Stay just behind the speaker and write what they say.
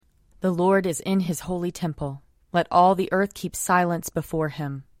The Lord is in his holy temple. Let all the earth keep silence before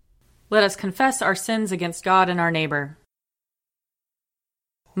him. Let us confess our sins against God and our neighbor.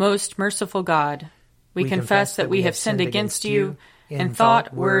 Most merciful God, we confess that we have sinned against you in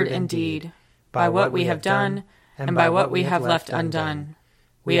thought, word, and deed, by what we have done and by what we have left undone.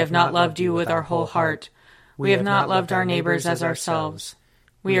 We have not loved you with our whole heart. We have not loved our neighbors as ourselves.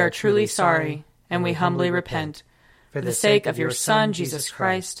 We are truly sorry, and we humbly repent. For the sake of your Son, Jesus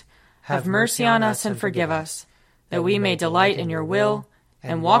Christ, have mercy on us and forgive us, that we may delight in your will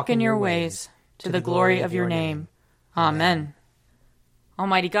and walk in your ways, to the glory of your name. Amen.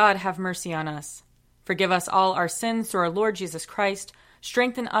 Almighty God, have mercy on us. Forgive us all our sins through our Lord Jesus Christ.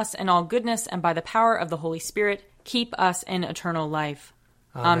 Strengthen us in all goodness, and by the power of the Holy Spirit, keep us in eternal life.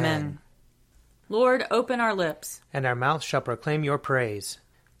 Amen. Lord, open our lips, and our mouth shall proclaim your praise.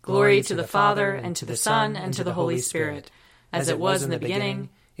 Glory to the Father, and to the Son, and to the Holy Spirit, as it was in the beginning,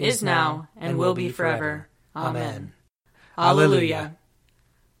 is now, and will be forever. Amen. Alleluia.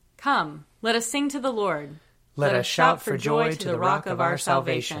 Come, let us sing to the Lord. Let us shout for joy to the rock of our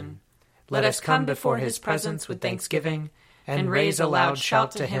salvation. Let us come before his presence with thanksgiving, and raise a loud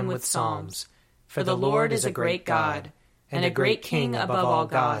shout to him with psalms. For the Lord is a great God, and a great King above all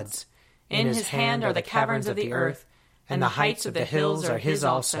gods. In his hand are the caverns of the earth, and the heights of the hills are his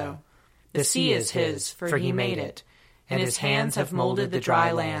also. The sea is his, for he made it, and his hands have molded the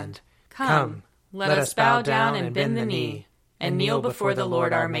dry land. Come, let us bow down and bend the knee, and kneel before the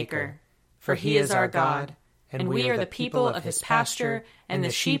Lord our Maker. For he is our God, and we are the people of his pasture and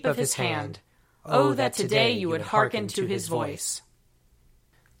the sheep of his hand. Oh, that today you would hearken to his voice.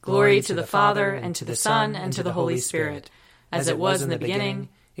 Glory to the Father, and to the Son, and to the Holy Spirit, as it was in the beginning,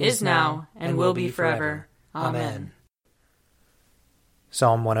 is now, and will be forever. Amen.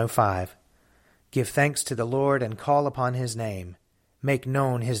 Psalm 105. Give thanks to the Lord and call upon his name. Make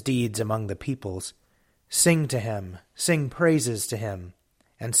known his deeds among the peoples. Sing to him, sing praises to him,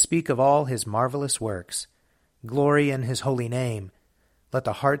 and speak of all his marvelous works. Glory in his holy name. Let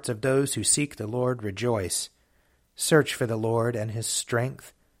the hearts of those who seek the Lord rejoice. Search for the Lord and his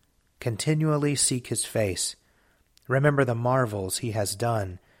strength. Continually seek his face. Remember the marvels he has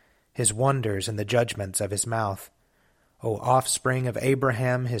done, his wonders and the judgments of his mouth. O offspring of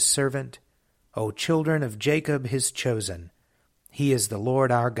Abraham his servant, O children of Jacob his chosen. He is the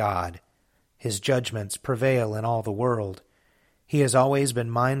Lord our God. His judgments prevail in all the world. He has always been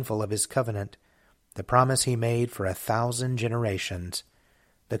mindful of his covenant, the promise he made for 1,000 generations,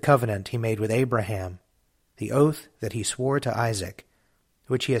 the covenant he made with Abraham, the oath that he swore to Isaac,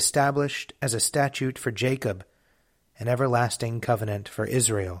 which he established as a statute for Jacob, an everlasting covenant for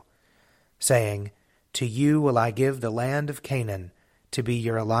Israel, saying, To you will I give the land of Canaan to be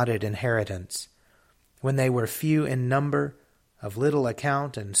your allotted inheritance. When they were few in number, of little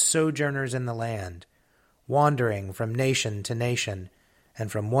account and sojourners in the land, wandering from nation to nation,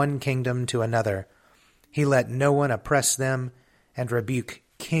 and from one kingdom to another, he let no one oppress them, and rebuke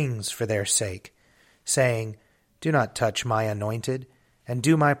kings for their sake, saying, Do not touch my anointed, and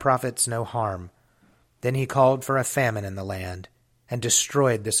do my prophets no harm. Then he called for a famine in the land, and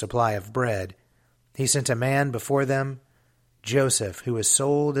destroyed the supply of bread. He sent a man before them, Joseph, who was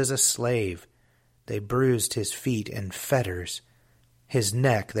sold as a slave. They bruised his feet in fetters. His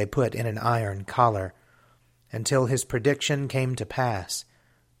neck they put in an iron collar, until his prediction came to pass.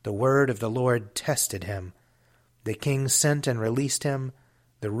 The word of the Lord tested him. The king sent and released him.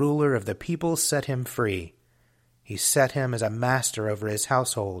 The ruler of the people set him free. He set him as a master over his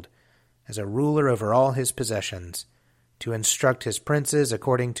household, as a ruler over all his possessions, to instruct his princes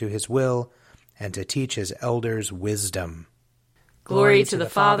according to his will, and to teach his elders wisdom. Glory to the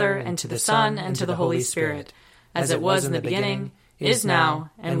Father, and to the Son, and to the Holy Spirit, as it was in the beginning, is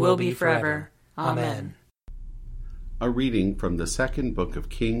now, and will be forever. Amen. A reading from the second book of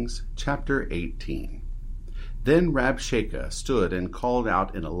Kings, chapter 18. Then Rabshakeh stood and called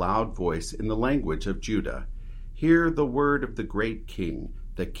out in a loud voice in the language of Judah, Hear the word of the great king,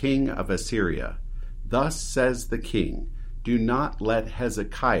 the king of Assyria. Thus says the king, Do not let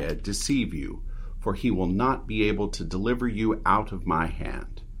Hezekiah deceive you, for he will not be able to deliver you out of my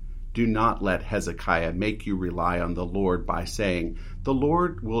hand. Do not let Hezekiah make you rely on the Lord by saying, The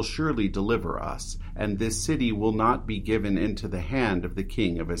Lord will surely deliver us, and this city will not be given into the hand of the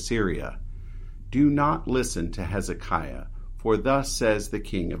king of Assyria. Do not listen to Hezekiah, for thus says the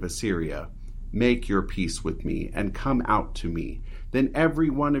king of Assyria, Make your peace with me, and come out to me. Then every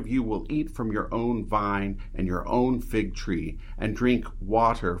one of you will eat from your own vine and your own fig tree, and drink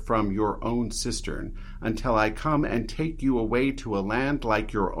water from your own cistern, until I come and take you away to a land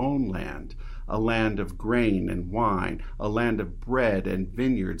like your own land, a land of grain and wine, a land of bread and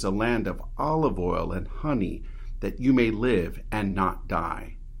vineyards, a land of olive oil and honey, that you may live and not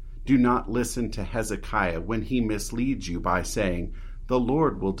die. Do not listen to Hezekiah when he misleads you by saying, 'The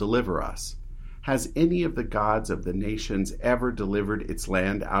Lord will deliver us.' Has any of the gods of the nations ever delivered its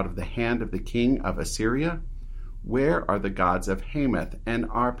land out of the hand of the king of Assyria? Where are the gods of Hamath and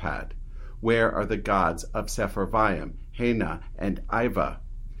Arpad? Where are the gods of Sepharvaim, Hena, and Ivah?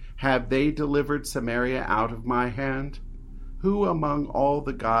 Have they delivered Samaria out of my hand? Who among all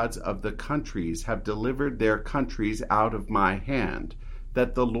the gods of the countries have delivered their countries out of my hand,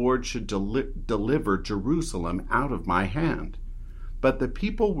 that the Lord should deliver Jerusalem out of my hand?" But the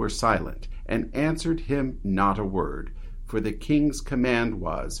people were silent, and answered him not a word, for the king's command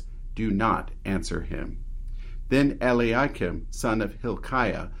was, "Do not answer him." Then Eliakim, son of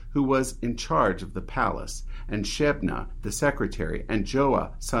Hilkiah, who was in charge of the palace, and Shebna, the secretary, and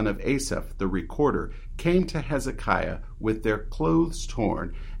Joah, son of Asaph, the recorder, came to Hezekiah with their clothes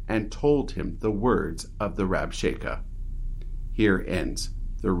torn, and told him the words of the Rabshakeh. Here ends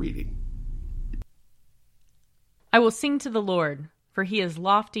the reading. I will sing to the Lord, for he is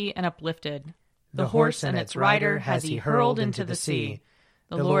lofty and uplifted. The horse and its rider has he hurled into the sea.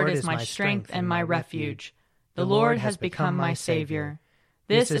 The Lord is my strength and my refuge. The Lord has become my Savior.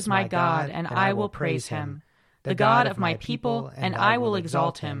 This is my God, and I will praise him, the God of my people, and I will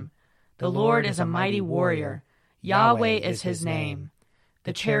exalt him. The Lord is a mighty warrior. Yahweh is his name.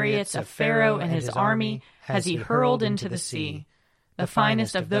 The chariots of Pharaoh and his army has he hurled into the sea. The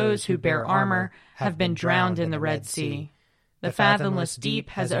finest of those who bear armor have been drowned in the Red Sea. The fathomless deep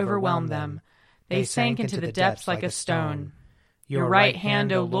has overwhelmed them. They sank into the depths like a stone. Your right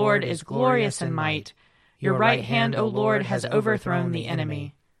hand, O Lord, is glorious in might. Your right hand, O Lord, has overthrown the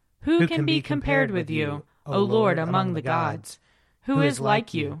enemy. Who can be compared with you, O Lord, among the gods? Who is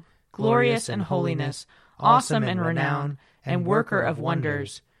like you, glorious in holiness, awesome in renown, and worker of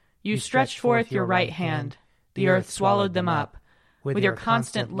wonders? You stretched forth your right hand. The earth swallowed them up. With your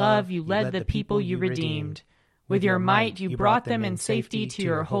constant love you led the people you redeemed. With your might you brought them in safety to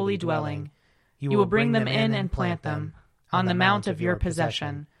your holy dwelling. You will bring them in and plant them on the mount of your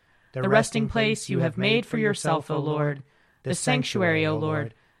possession, the resting place you have made for yourself, O Lord, the sanctuary, O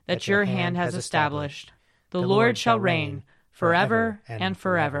Lord, that your hand has established. The Lord shall reign forever and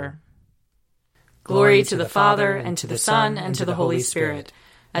forever. Glory to the Father, and to the Son, and to the Holy Spirit,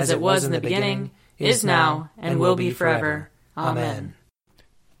 as it was in the beginning, is now, and will be forever. Amen.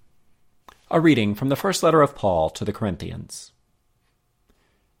 A reading from the first letter of Paul to the Corinthians.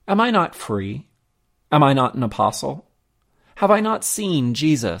 Am I not free? Am I not an apostle? Have I not seen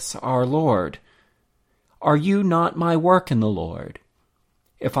Jesus, our Lord? Are you not my work in the Lord?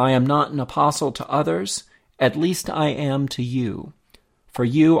 If I am not an apostle to others, at least I am to you, for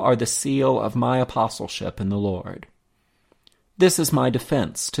you are the seal of my apostleship in the Lord. This is my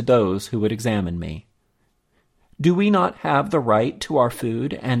defense to those who would examine me. Do we not have the right to our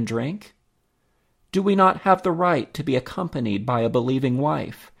food and drink? Do we not have the right to be accompanied by a believing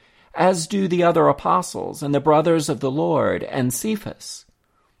wife, as do the other apostles and the brothers of the Lord and Cephas?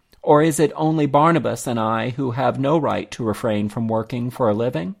 Or is it only Barnabas and I who have no right to refrain from working for a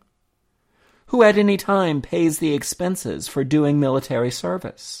living? Who at any time pays the expenses for doing military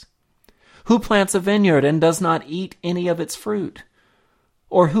service? Who plants a vineyard and does not eat any of its fruit?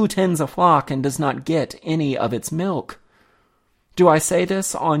 Or who tends a flock and does not get any of its milk? Do I say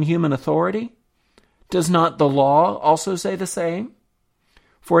this on human authority? Does not the law also say the same?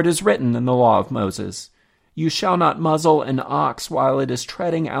 For it is written in the law of Moses, "You shall not muzzle an ox while it is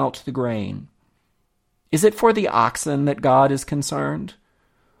treading out the grain." Is it for the oxen that God is concerned?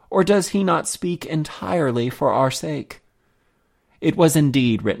 Or does he not speak entirely for our sake? It was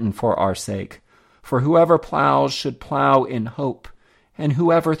indeed written for our sake, for whoever plows should plow in hope, and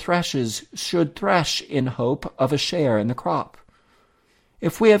whoever threshes should thresh in hope of a share in the crop.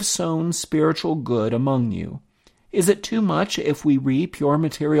 If we have sown spiritual good among you, is it too much if we reap your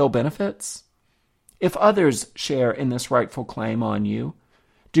material benefits? If others share in this rightful claim on you,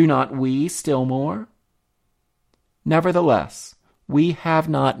 do not we still more? Nevertheless, we have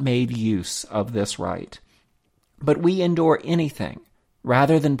not made use of this right, but we endure anything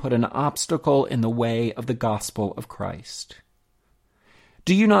rather than put an obstacle in the way of the gospel of Christ.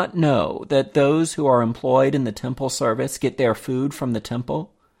 Do you not know that those who are employed in the temple service get their food from the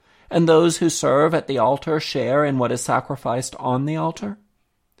temple, and those who serve at the altar share in what is sacrificed on the altar?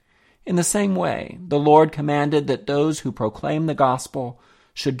 In the same way, the Lord commanded that those who proclaim the gospel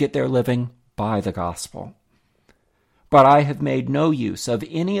should get their living by the gospel. But I have made no use of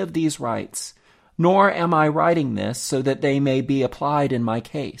any of these rights, nor am I writing this so that they may be applied in my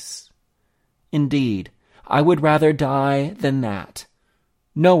case. Indeed, I would rather die than that.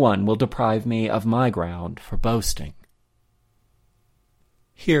 No one will deprive me of my ground for boasting.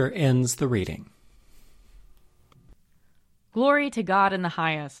 Here ends the reading. Glory to God in the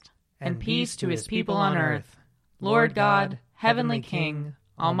highest, and peace to his people on earth. Lord God, heavenly King,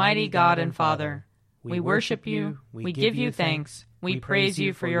 almighty God and Father, we worship you, we give you thanks, we praise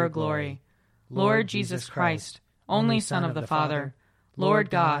you for your glory. Lord Jesus Christ, only Son of the Father, Lord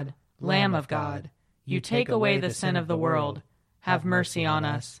God, Lamb of God, you take away the sin of the world. Have mercy on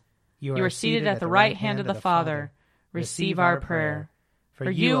us. You are seated at the right hand of the Father. Receive our prayer. For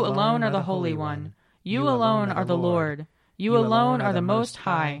you alone are the Holy One. You alone are the Lord. You alone are the Most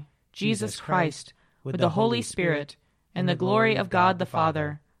High, Jesus Christ, with the Holy Spirit, and the glory of God the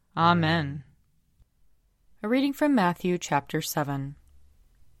Father. Amen. A reading from Matthew chapter 7.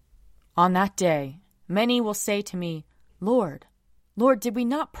 On that day, many will say to me, Lord, Lord, did we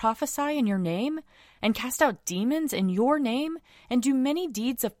not prophesy in your name, and cast out demons in your name, and do many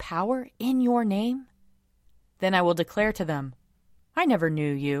deeds of power in your name? Then I will declare to them, I never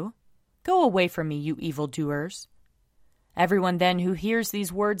knew you. Go away from me, you evildoers. Everyone then who hears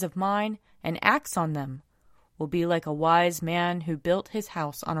these words of mine and acts on them will be like a wise man who built his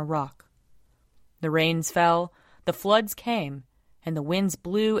house on a rock. The rains fell, the floods came, and the winds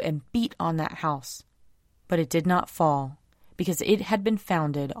blew and beat on that house. But it did not fall, because it had been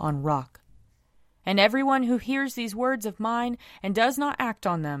founded on rock. And everyone who hears these words of mine and does not act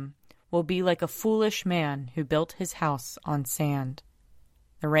on them will be like a foolish man who built his house on sand.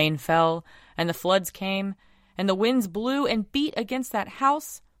 The rain fell, and the floods came, and the winds blew and beat against that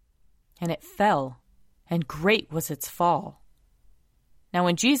house, and it fell, and great was its fall. Now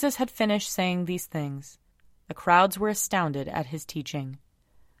when Jesus had finished saying these things, the crowds were astounded at his teaching,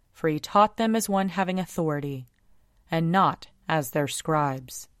 for he taught them as one having authority, and not as their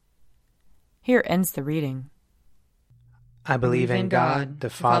scribes. Here ends the reading. I believe in God, the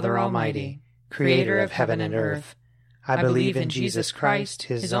Father Almighty, creator of heaven and earth. I believe in Jesus Christ,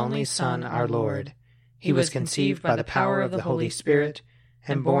 his only Son, our Lord. He was conceived by the power of the Holy Spirit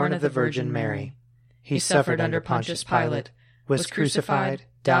and born of the Virgin Mary. He suffered under Pontius Pilate, was crucified,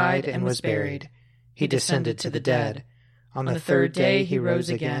 died, and was buried. He descended to the dead. On the third day he rose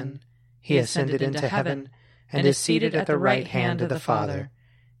again. He ascended into heaven and is seated at the right hand of the Father.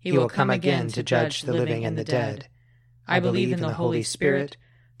 He will come again to judge the living and the dead. I believe in the Holy Spirit,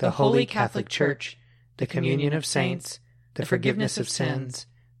 the Holy Catholic Church, the communion of saints, the forgiveness of sins,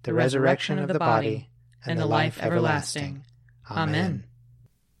 the resurrection of the body, and the life everlasting. Amen.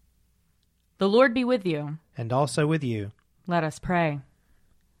 The Lord be with you. And also with you. Let us pray.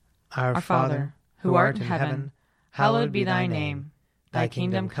 Our Father, who art in heaven, hallowed be thy name. Thy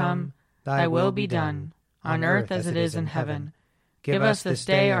kingdom come, thy will be done, on earth as it is in heaven. Give us this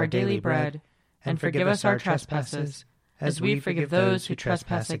day our daily bread, and forgive us our trespasses, as we forgive those who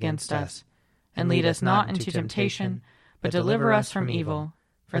trespass against us. And lead us not into temptation, but deliver us from evil.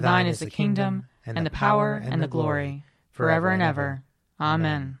 For thine is the kingdom, and the power, and the glory, forever and ever.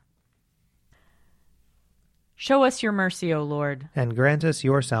 Amen. Show us your mercy, O Lord. And grant us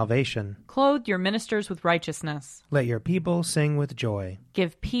your salvation. Clothe your ministers with righteousness. Let your people sing with joy.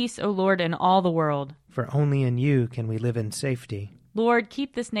 Give peace, O Lord, in all the world. For only in you can we live in safety. Lord,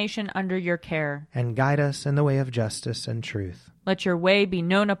 keep this nation under your care. And guide us in the way of justice and truth. Let your way be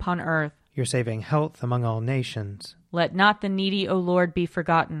known upon earth. Your saving health among all nations. Let not the needy, O Lord, be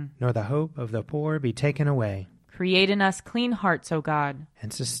forgotten. Nor the hope of the poor be taken away. Create in us clean hearts, O God.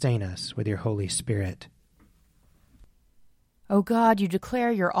 And sustain us with your Holy Spirit. O God, you declare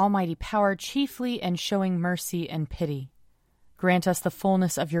your almighty power chiefly in showing mercy and pity. Grant us the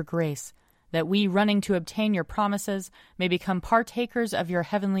fullness of your grace, that we, running to obtain your promises, may become partakers of your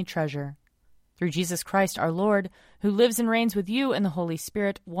heavenly treasure. Through Jesus Christ our Lord, who lives and reigns with you in the Holy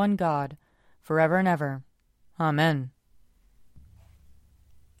Spirit, one God, forever and ever. Amen.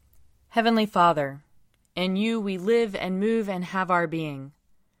 Heavenly Father, in you we live and move and have our being.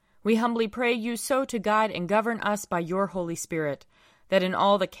 We humbly pray you so to guide and govern us by your Holy Spirit, that in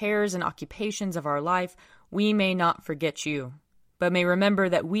all the cares and occupations of our life we may not forget you, but may remember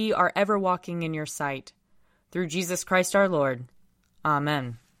that we are ever walking in your sight. Through Jesus Christ our Lord.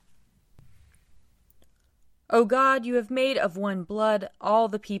 Amen. O God, you have made of one blood all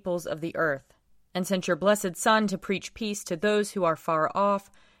the peoples of the earth, and sent your blessed Son to preach peace to those who are far off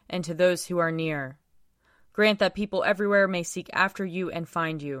and to those who are near. Grant that people everywhere may seek after you and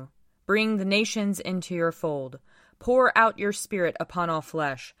find you. Bring the nations into your fold. Pour out your Spirit upon all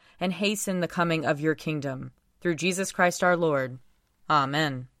flesh, and hasten the coming of your kingdom. Through Jesus Christ our Lord.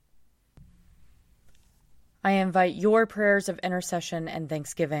 Amen. I invite your prayers of intercession and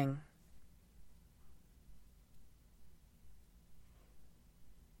thanksgiving.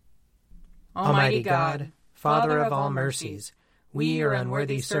 Almighty God, Father of all mercies, we, your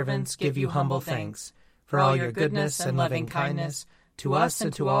unworthy servants, give you humble thanks for all your goodness and loving kindness to us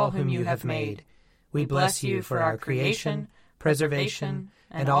and to all whom you have made. We bless you for our creation, preservation,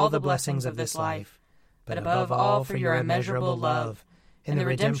 and all the blessings of this life, but above all for your immeasurable love in the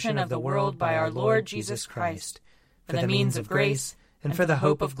redemption of the world by our Lord Jesus Christ, for the means of grace and for the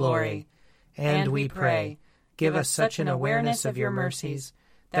hope of glory. And we pray, give us such an awareness of your mercies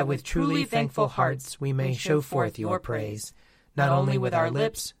that with truly thankful hearts we may show forth your praise, not only with our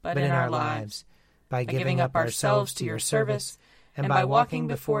lips but in our lives, by giving up ourselves to your service and by walking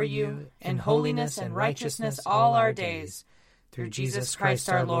before you in holiness and righteousness all our days, through Jesus Christ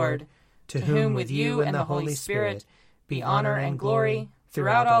our Lord, to whom with you and the Holy Spirit be honor and glory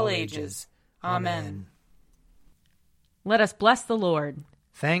throughout all ages. Amen. Let us bless the Lord.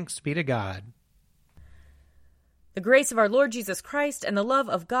 Thanks be to God. The grace of our Lord Jesus Christ and the love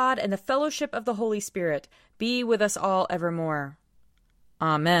of God and the fellowship of the Holy Spirit be with us all evermore.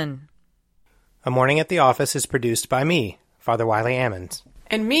 Amen. A Morning at the Office is produced by me, Father Wiley Ammons.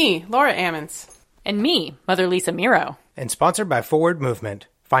 And me, Laura Ammons. And me, Mother Lisa Meirow. And sponsored by Forward Movement.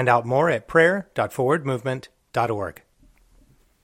 Find out more at prayer.forwardmovement.org.